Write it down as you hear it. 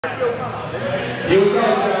Here we go,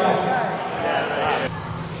 Darryl.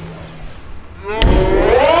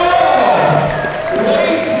 Way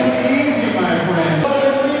too easy, my friend.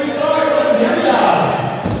 Here we go.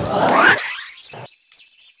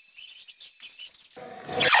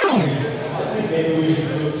 I think maybe we should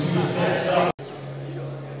go 2 steps up.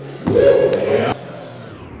 Yeah.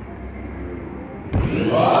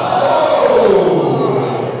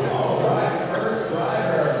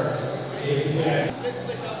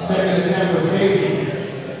 Second attempt for Casey.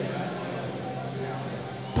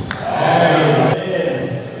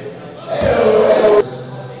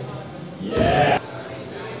 Yeah.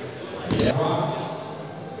 Yeah.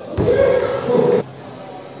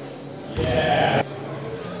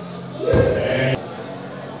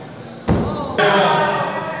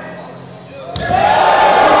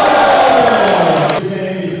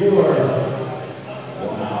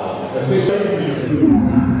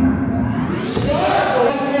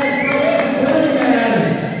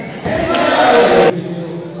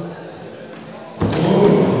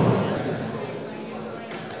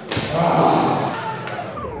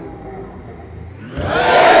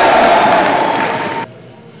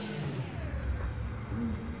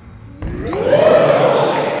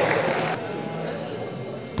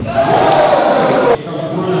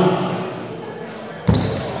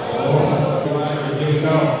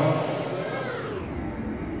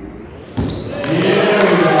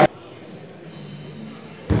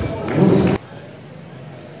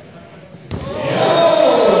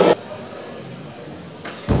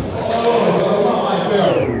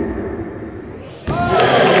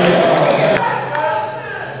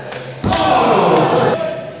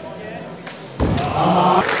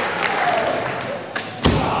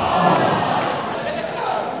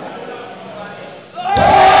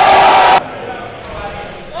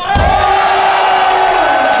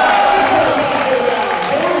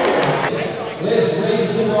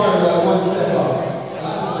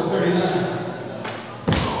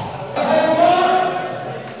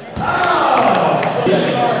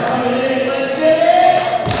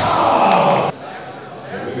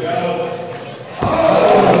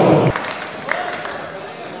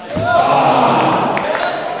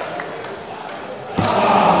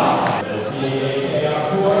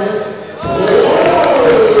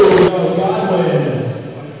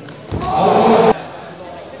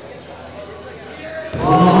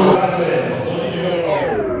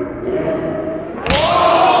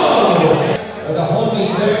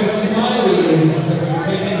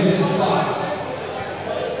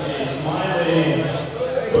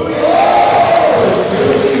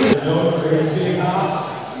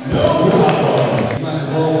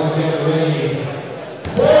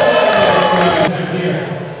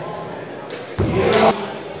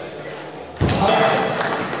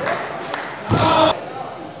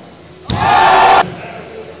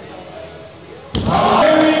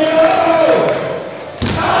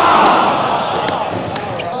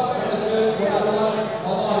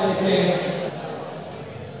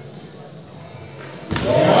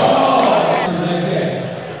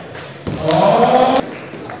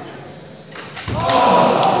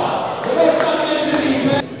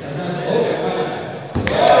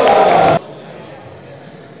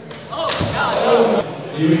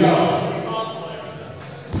 Here we go.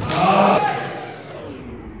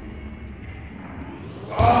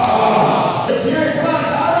 Let's hear it. Come on,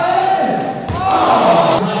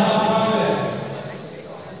 Colin.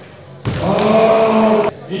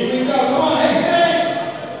 Here we go. Come on, Hastings.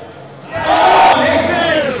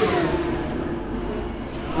 Hastings.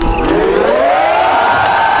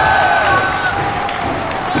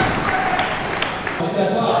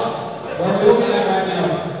 Step up. What are we looking at right now?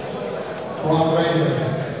 Broc Raiford.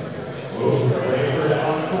 Raiford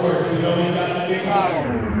on course. We know he's got that big power.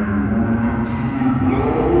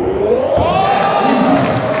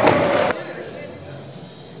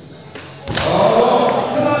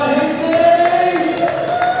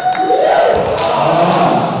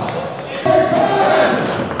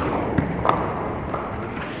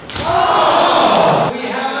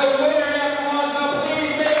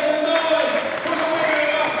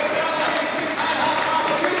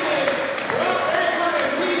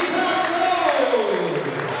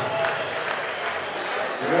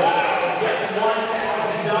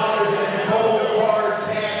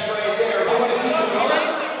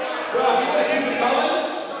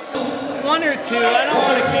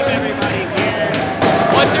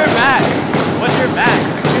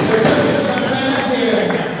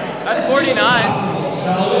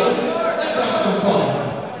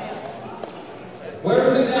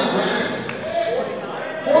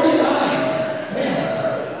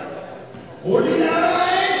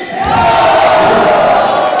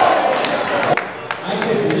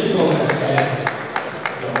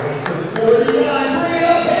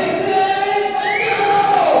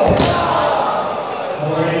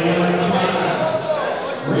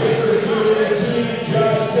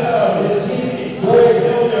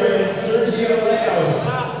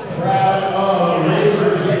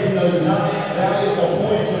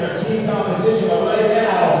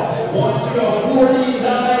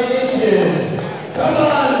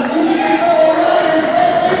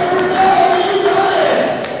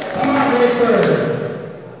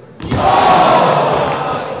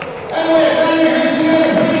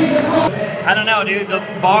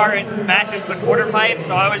 bar matches the quarter pipe,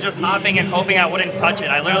 so I was just hopping and hoping I wouldn't touch it.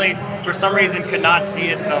 I literally, for some reason, could not see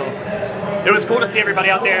it, so it was cool to see everybody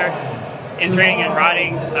out there entering and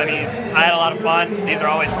riding. I mean, I had a lot of fun. These are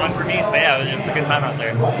always fun for me, so yeah, it was a good time out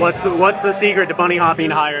there. What's the secret to bunny hopping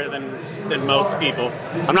higher than most people?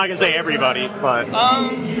 I'm not gonna say everybody, but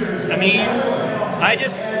I mean, I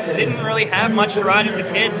just didn't really have much to ride as a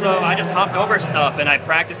kid, so I just hopped over stuff and I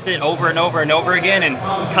practiced it over and over and over again and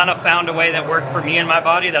kind of found a way that worked for me and my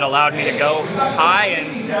body that allowed me to go high.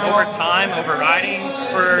 And over time, over riding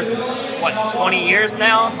for what, 20 years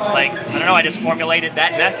now, like, I don't know, I just formulated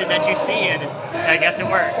that method that you see and I guess it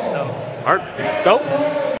works. So. All right,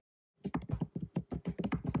 go.